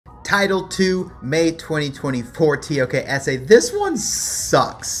Title 2, May 2024 TOK essay. This one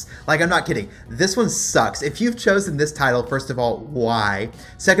sucks. Like, I'm not kidding. This one sucks. If you've chosen this title, first of all, why?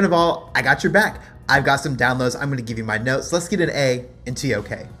 Second of all, I got your back. I've got some downloads. I'm going to give you my notes. Let's get an A in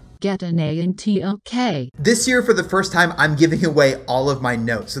TOK. Get an A in TOK. This year, for the first time, I'm giving away all of my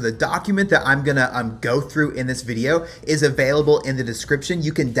notes. So the document that I'm gonna go through in this video is available in the description.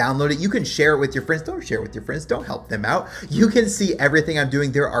 You can download it. You can share it with your friends. Don't share it with your friends. Don't help them out. You can see everything I'm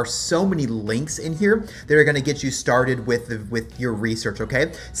doing. There are so many links in here that are gonna get you started with your research,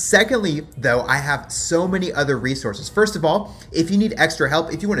 okay? Secondly, though, I have so many other resources. First of all, if you need extra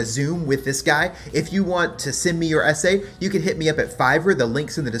help, if you wanna Zoom with this guy, if you want to send me your essay, you can hit me up at Fiverr. The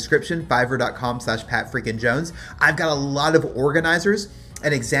link's in the description. Fiverr.com/PatFreakinJones. I've got a lot of organizers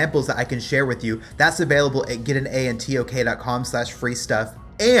and examples that I can share with you. That's available at getanAinTOK.com/free stuff.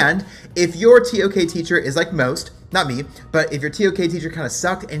 And if your TOK teacher is like most, not me, but if your TOK teacher kind of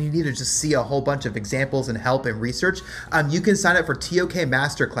sucked and you need to just see a whole bunch of examples and help and research, you can sign up for TOK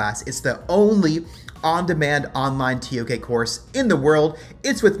Masterclass. It's the only on-demand online TOK course in the world.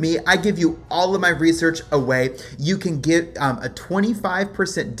 It's with me. I give you all of my research away. You can get a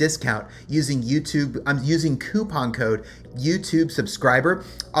 25% discount using YouTube. I'm using coupon code YouTube subscriber.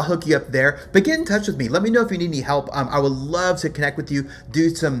 I'll hook you up there, but get in touch with me. Let me know if you need any help. I would love to connect with you, do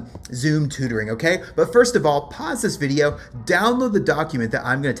some Zoom tutoring, okay? But first of all, pause this video, download the document that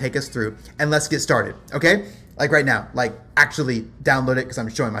I'm gonna take us through, and let's get started, okay? Like right now, like actually download it because I'm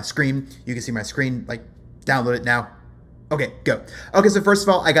showing my screen. You can see my screen, like download it now. Okay, go. Okay, so first of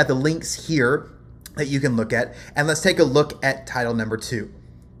all, I got the links here that you can look at, and let's take a look at title number 2.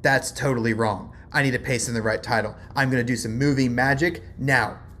 That's totally wrong. I need to paste in the right title. I'm gonna do some movie magic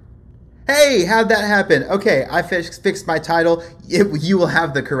now. Hey, how'd that happen? Okay, I fixed my title. You will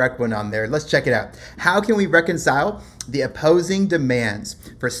have the correct one on there. Let's check it out. How can we reconcile the opposing demands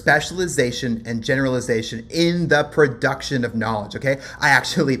for specialization and generalization in the production of knowledge? Okay, I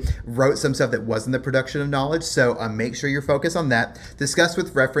actually wrote some stuff that wasn't the production of knowledge, so make sure you're focused on that. Discuss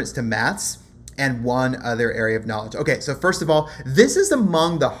with reference to maths and one other area of knowledge. Okay, so first of all, this is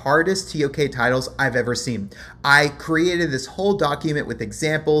among the hardest TOK titles I've ever seen. I created this whole document with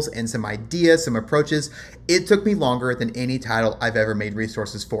examples and some ideas, some approaches. It took me longer than any title I've ever made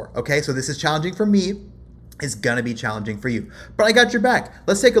resources for. Okay, so this is challenging for me. It's gonna be challenging for you, but I got your back.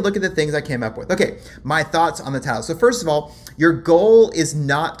 Let's take a look at the things I came up with. Okay, my thoughts on the title. So first of all, your goal is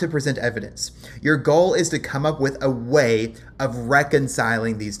not to present evidence. Your goal is to come up with a way of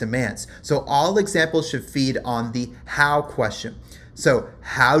reconciling these demands. So all examples should feed on the how question. So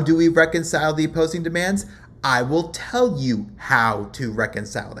how do we reconcile the opposing demands? I will tell you how to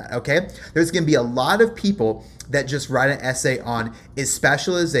reconcile that, okay? There's gonna be a lot of people that just write an essay on is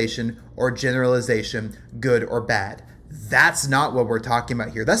specialization or generalization good or bad. That's not what we're talking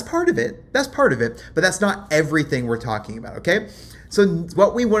about here. That's part of it, but that's not everything we're talking about, okay? So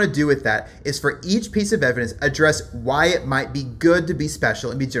what we want to do with that is for each piece of evidence, address why it might be good to be special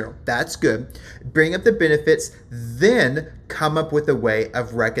and be general. That's good. Bring up the benefits, then come up with a way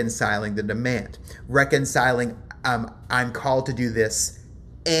of reconciling the demand. Reconciling, I'm called to do this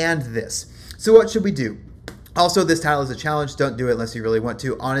and this. So what should we do? Also, this title is a challenge. Don't do it unless you really want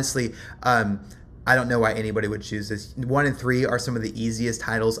to. Honestly, I don't know why anybody would choose this. 1 and 3 are some of the easiest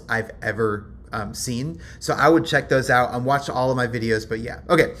titles I've ever seen. So I would check those out and watch all of my videos, but yeah.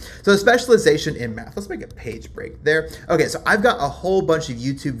 Okay, so specialization in math. Let's make a page break there. Okay, so I've got a whole bunch of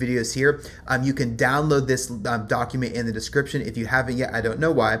YouTube videos here. You can download this document in the description. If you haven't yet, I don't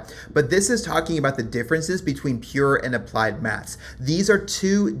know why, but this is talking about the differences between pure and applied maths. These are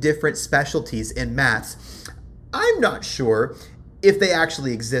 2 different specialties in maths. I'm not sure if they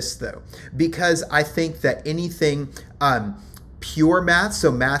actually exist though, because I think that anything pure math,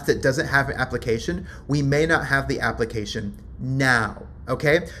 so math that doesn't have an application, we may not have the application now,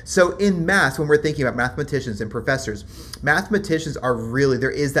 okay? So in math, when we're thinking about mathematicians and professors, mathematicians are really,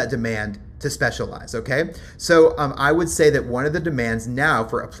 there is that demand to specialize, okay? So I would say that one of the demands now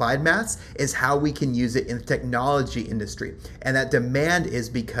for applied maths is how we can use it in the technology industry. And that demand is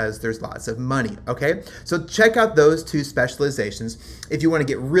because there's lots of money, okay? So check out those 2 specializations. If you want to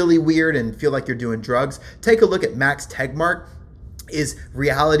get really weird and feel like you're doing drugs, take a look at Max Tegmark. Is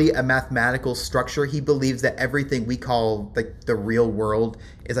reality a mathematical structure? He believes that everything we call like the real world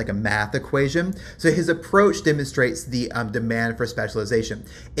is like a math equation. So his approach demonstrates the demand for specialization.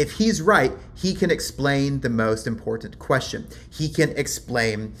 If he's right, he can explain the most important question. He can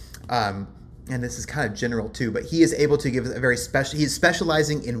explain and this is kind of general too, but he is able to give us a very special, he's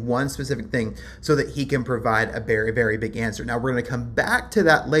specializing in one specific thing so that he can provide a very, very big answer. Now we're going to come back to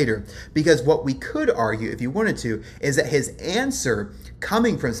that later, because what we could argue, if you wanted to, is that his answer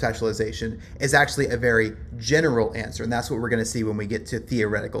coming from specialization is actually a very general answer, and that's what we're going to see when we get to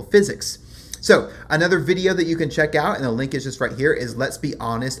theoretical physics. So another video that you can check out, and the link is just right here, is Let's Be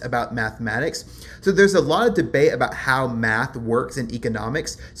Honest About Mathematics. So there's a lot of debate about how math works in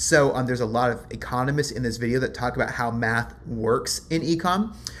economics. So there's a lot of economists in this video that talk about how math works in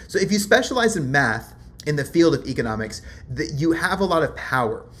econ. So if you specialize in math in the field of economics, you have a lot of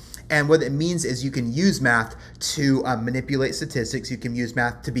power. And what it means is you can use math to manipulate statistics. You can use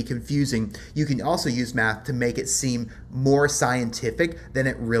math to be confusing. You can also use math to make it seem more scientific than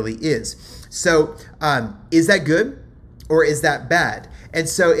it really is. So is that good or is that bad? And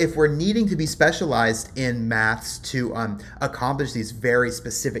so if we're needing to be specialized in maths to accomplish these very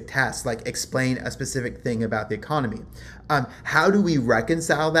specific tasks, like explain a specific thing about the economy, how do we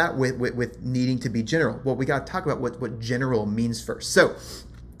reconcile that with needing to be general? Well, we got to talk about what general means first. So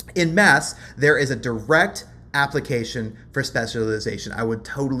in maths, there is a direct application for specialization. I would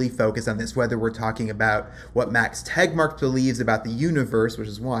totally focus on this, whether we're talking about what Max Tegmark believes about the universe, which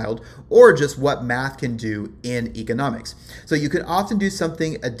is wild, or just what math can do in economics. So you can often do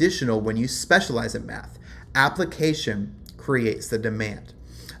something additional when you specialize in math. Application creates the demand.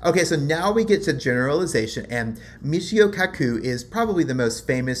 Okay, so now we get to generalization, and Michio Kaku is probably the most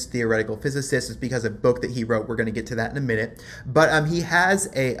famous theoretical physicist. It's because of a book that he wrote. We're going to get to that in a minute. But he has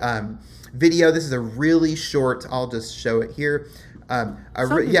a video. This is a really short, I'll just show it here. Some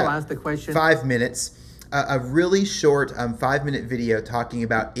people ask the question. 5 minutes. A really short 5-minute video talking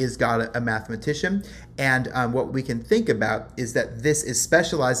about, is God a mathematician? And what we can think about is that this is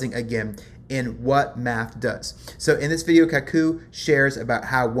specializing again in what math does. So in this video, Kaku shares about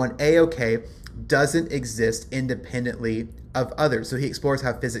how one AOK doesn't exist independently of others. So he explores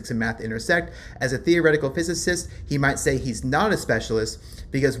how physics and math intersect. As a theoretical physicist, he might say he's not a specialist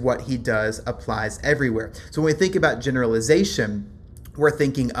because what he does applies everywhere. So when we think about generalization, we're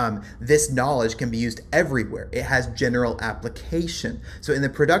thinking this knowledge can be used everywhere. It has general application. So in the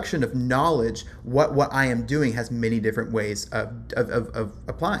production of knowledge, what I am doing has many different ways of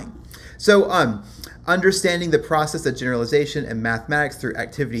applying. So understanding the process of generalization and mathematics through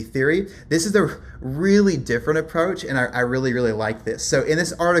activity theory, this is a really different approach, and I really, really like this. So in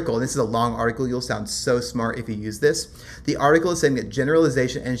this article, and this is a long article, you'll sound so smart if you use this. The article is saying that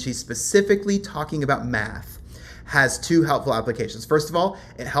generalization, and she's specifically talking about math, has two helpful applications. First of all,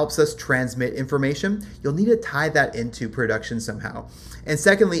 it helps us transmit information. You'll need to tie that into production somehow. And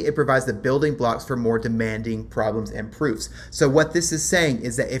secondly, it provides the building blocks for more demanding problems and proofs. So what this is saying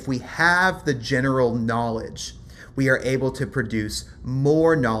is that if we have the general knowledge, we are able to produce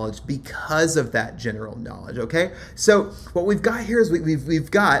more knowledge because of that general knowledge, okay? So what we've got here is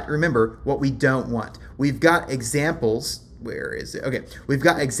we've got, remember, what we don't want. We've got examples, where is it? Okay, we've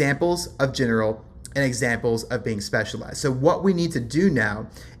got examples of general and examples of being specialized. So what we need to do now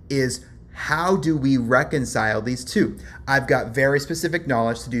is, how do we reconcile these two? I've got very specific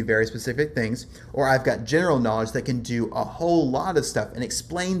knowledge to do very specific things, or I've got general knowledge that can do a whole lot of stuff and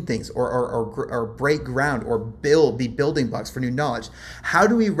explain things, or break ground, or be building blocks for new knowledge. How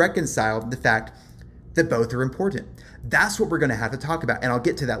do we reconcile the fact that both are important? That's what we're going to have to talk about, and I'll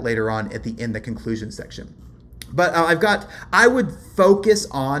get to that later on in the conclusion section. But I would focus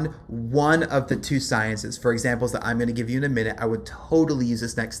on one of the two sciences. For examples that I'm going to give you in a minute, I would totally use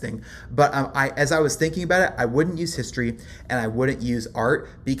this next thing. But as I was thinking about it, I wouldn't use history and I wouldn't use art,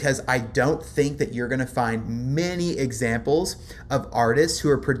 because I don't think that you're going to find many examples of artists who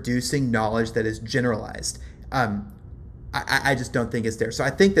are producing knowledge that is generalized. I just don't think it's there. So I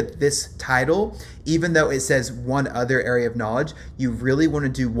think that this title, even though it says one other area of knowledge, you really want to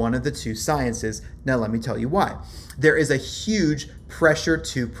do one of the two sciences. Now let me tell you why. There is a huge pressure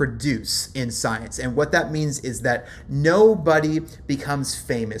to produce in science. And what that means is that nobody becomes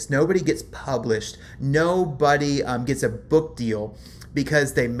famous. Nobody gets published. Nobody gets a book deal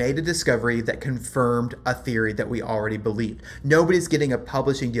because they made a discovery that confirmed a theory that we already believed. Nobody's getting a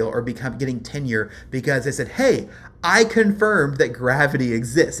publishing deal or getting tenure because they said, hey, I confirmed that gravity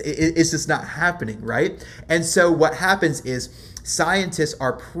exists. It's just not happening, right? And so what happens is scientists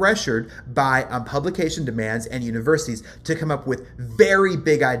are pressured by publication demands and universities to come up with very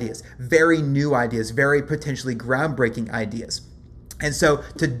big ideas, very new ideas, very potentially groundbreaking ideas. And so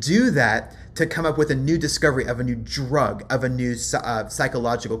to do that, to come up with a new discovery of a new drug, of a new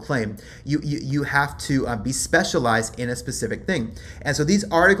psychological claim. You have to be specialized in a specific thing. And so these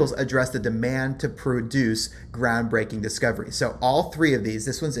articles address the demand to produce groundbreaking discoveries. So all three of these,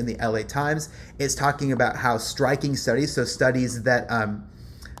 this one's in the LA Times, it's talking about how striking studies, so studies that,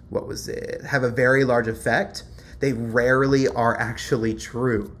 have a very large effect, they rarely are actually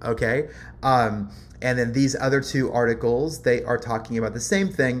true, okay? And then these other two articles, they are talking about the same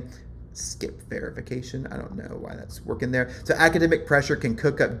thing. Skip verification. I don't know why that's working there. So academic pressure can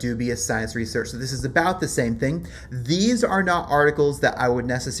cook up dubious science research. So this is about the same thing. These are not articles that I would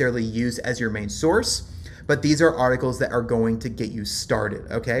necessarily use as your main source, but these are articles that are going to get you started,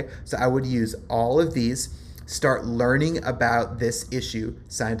 okay? So I would use all of these. Start learning about this issue,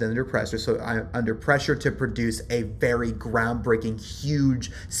 science under pressure. So I'm under pressure to produce a very groundbreaking, huge,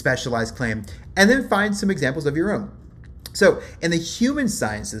 specialized claim, and then find some examples of your own. So in the human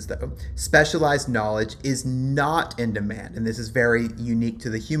sciences, though, specialized knowledge is not in demand, and this is very unique to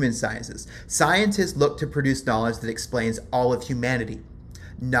the human sciences. Scientists look to produce knowledge that explains all of humanity,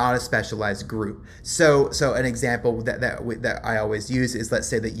 not a specialized group. So an example that I always use is, let's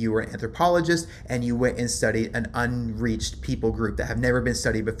say that you were an anthropologist and you went and studied an unreached people group that have never been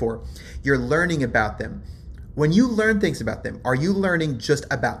studied before. You're learning about them. When you learn things about them, are you learning just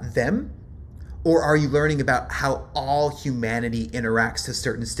about them? Or are you learning about how all humanity interacts to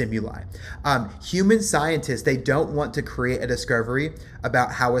certain stimuli? Human scientists, they don't want to create a discovery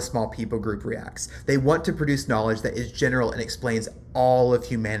about how a small people group reacts. They want to produce knowledge that is general and explains all of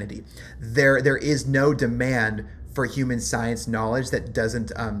humanity. There is no demand for human science knowledge that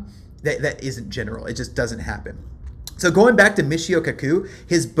doesn't that isn't general. It just doesn't happen. So going back to Michio Kaku,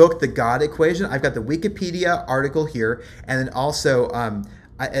 his book, The God Equation, I've got the Wikipedia article here, and then also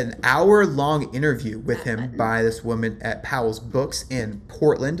an hour-long interview with him by this woman at Powell's Books in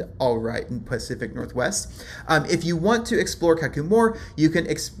Portland, all right, in Pacific Northwest. If you want to explore Kaku more, you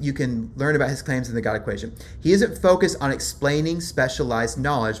can learn about his claims in The God Equation. He isn't focused on explaining specialized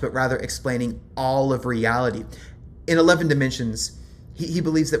knowledge, but rather explaining all of reality. In 11 dimensions, he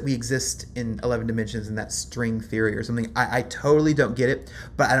believes that we exist in 11 dimensions in that string theory or something. I totally don't get it,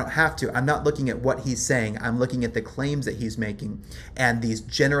 but I don't have to. I'm not looking at what he's saying. I'm looking at the claims that he's making and these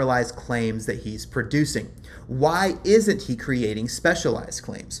generalized claims that he's producing. Why isn't he creating specialized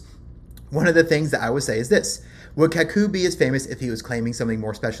claims? One of the things that I would say is this. Would Kaku be as famous if he was claiming something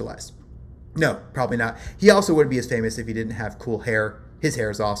more specialized? No, probably not. He also wouldn't be as famous if he didn't have cool hair. His hair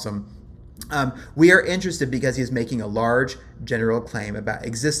is awesome. We are interested because he is making a large general claim about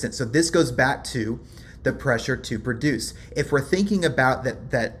existence. So this goes back to the pressure to produce. If we're thinking about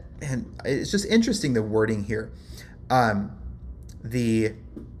that, and it's just interesting, the wording here, the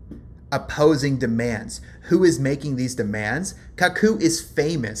opposing demands. Who is making these demands? Kaku is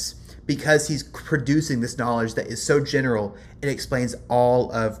famous because he's producing this knowledge that is so general, it explains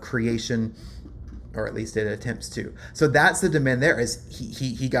all of creation, or at least it attempts to. So that's the demand there, is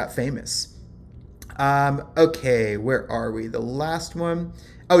he got famous. Okay, where are we? The last one.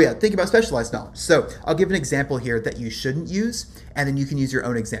 Oh yeah, think about specialized knowledge. So I'll give an example here that you shouldn't use, and then you can use your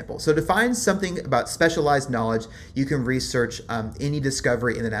own example. So to find something about specialized knowledge, you can research any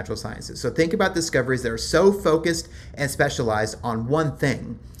discovery in the natural sciences. So think about discoveries that are so focused and specialized on one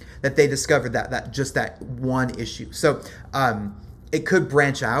thing that they discovered that one issue. So it could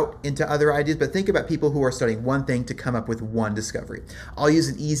branch out into other ideas, but think about people who are studying one thing to come up with one discovery. I'll use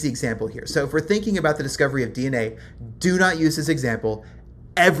an easy example here. So if we're thinking about the discovery of DNA, do not use this example.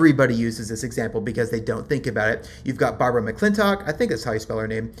 Everybody uses this example because they don't think about it. You've got Barbara McClintock, I think that's how you spell her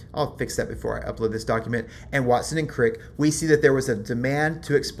name. I'll fix that before I upload this document. And Watson and Crick, we see that there was a demand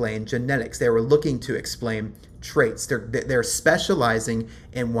to explain genetics. They were looking to explain traits. They're specializing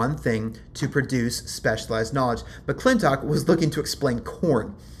in one thing to produce specialized knowledge. McClintock was looking to explain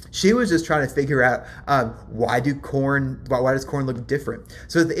corn. She was just trying to figure out why does corn look different?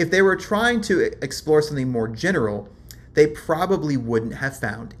 So if they were trying to explore something more general, they probably wouldn't have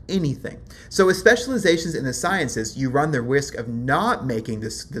found anything. So with specializations in the sciences, you run the risk of not making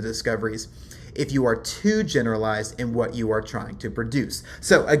the discoveries if you are too generalized in what you are trying to produce.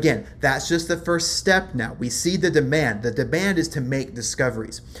 So again, that's just the first step now. We see the demand. The demand is to make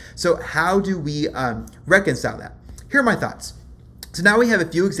discoveries. So how do we reconcile that? Here are my thoughts. So now we have a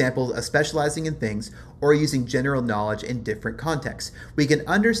few examples of specializing in things or using general knowledge in different contexts. We can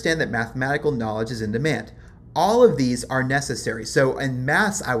understand that mathematical knowledge is in demand. All of these are necessary. So in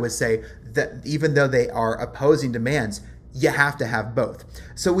maths, I would say that even though they are opposing demands, you have to have both.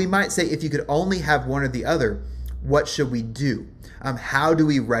 So we might say if you could only have one or the other, what should we do? How do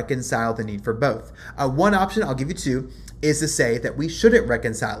we reconcile the need for both? One option, I'll give you two, is to say that we shouldn't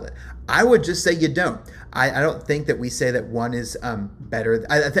reconcile it. I would just say you don't. I don't think that we say that one is better.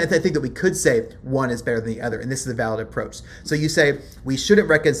 I think that we could say one is better than the other, and this is a valid approach. So you say we shouldn't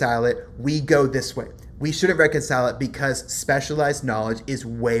reconcile it, we go this way. We shouldn't reconcile it because specialized knowledge is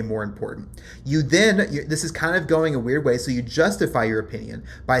way more important. This is kind of going a weird way, so you justify your opinion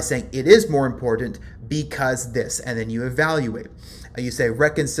by saying it is more important because this, and then you evaluate. You say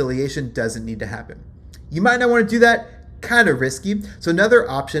reconciliation doesn't need to happen. You might not want to do that. Kind of risky. So another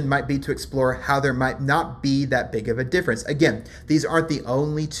option might be to explore how there might not be that big of a difference. Again, these aren't the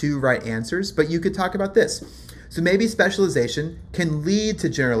only two right answers, but you could talk about this. So maybe specialization can lead to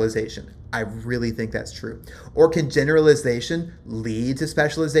generalization. I really think that's true. Or can generalization lead to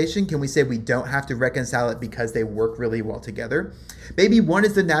specialization? Can we say we don't have to reconcile it because they work really well together? Maybe one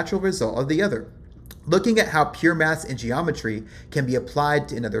is the natural result of the other. Looking at how pure maths and geometry can be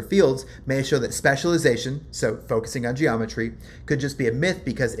applied in other fields may show that specialization, so focusing on geometry, could just be a myth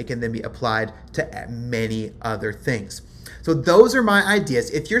because it can then be applied to many other things. So those are my ideas.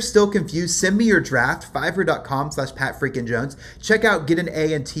 If you're still confused, send me your draft, fiverr.com/PatFreakinJones. Check out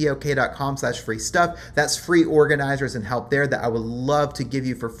getanA&TOK.com/free stuff. That's free organizers and help there that I would love to give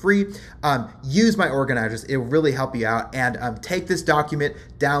you for free. Use my organizers. It will really help you out. And take this document,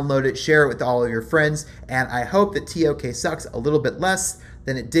 download it, share it with all of your friends. And I hope that TOK sucks a little bit less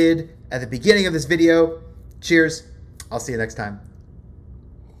than it did at the beginning of this video. Cheers. I'll see you next time.